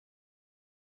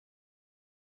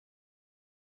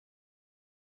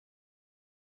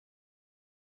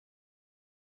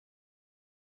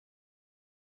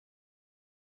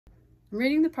I'm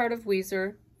reading the part of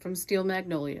Ouiser from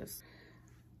Magnolias.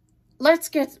 Let's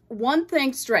get one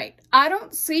thing straight. I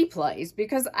don't see plays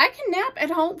because I can nap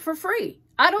at home for free.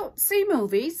 I don't see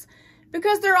movies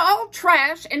because they're all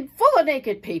trash and full of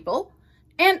naked people.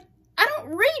 And I don't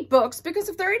read books because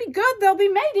if they're any good, they'll be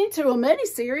made into a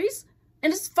miniseries.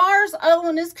 And as far as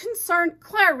Owen is concerned,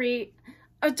 Clary,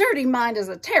 a dirty mind is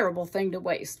a terrible thing to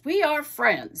waste. We are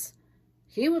friends.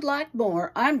 He would like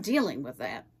more. I'm dealing with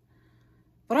that.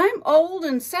 But I'm old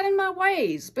and set in my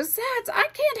ways. Besides, I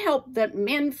can't help that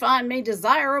men find me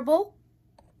desirable.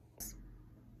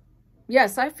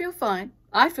 Yes, I feel fine.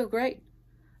 I feel great.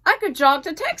 I could jog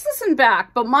to Texas and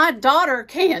back, but my daughter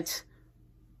can't.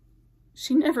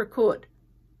 She never could.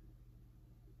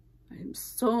 I'm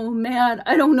so mad.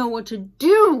 I don't know what to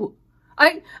do.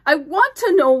 I want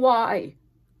to know why.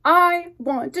 I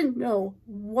want to know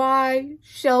why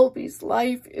Shelby's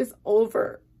life is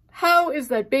over. How is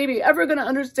that baby ever going to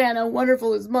understand how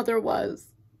wonderful his mother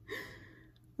was?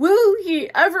 Will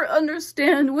he ever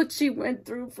understand what she went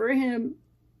through for him?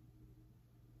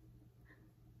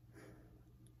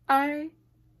 I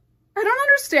don't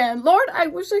understand. Lord, I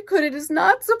wish I could. It is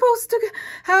not supposed to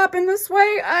happen this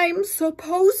way. I'm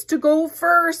supposed to go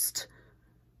first.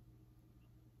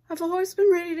 I've always been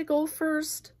ready to go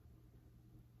first.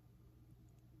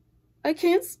 I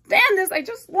can't stand this. I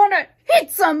just want to hit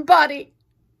somebody.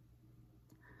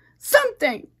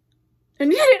 Something.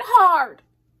 And hit it hard.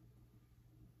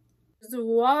 Is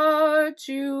what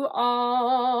you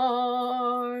are.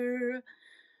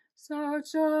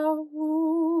 Such a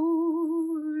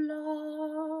whole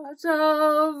lot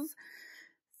of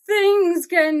things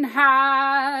can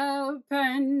happen.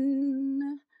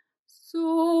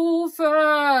 So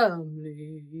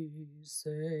firmly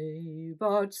say,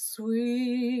 but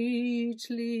sweetly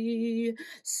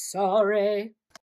sorry.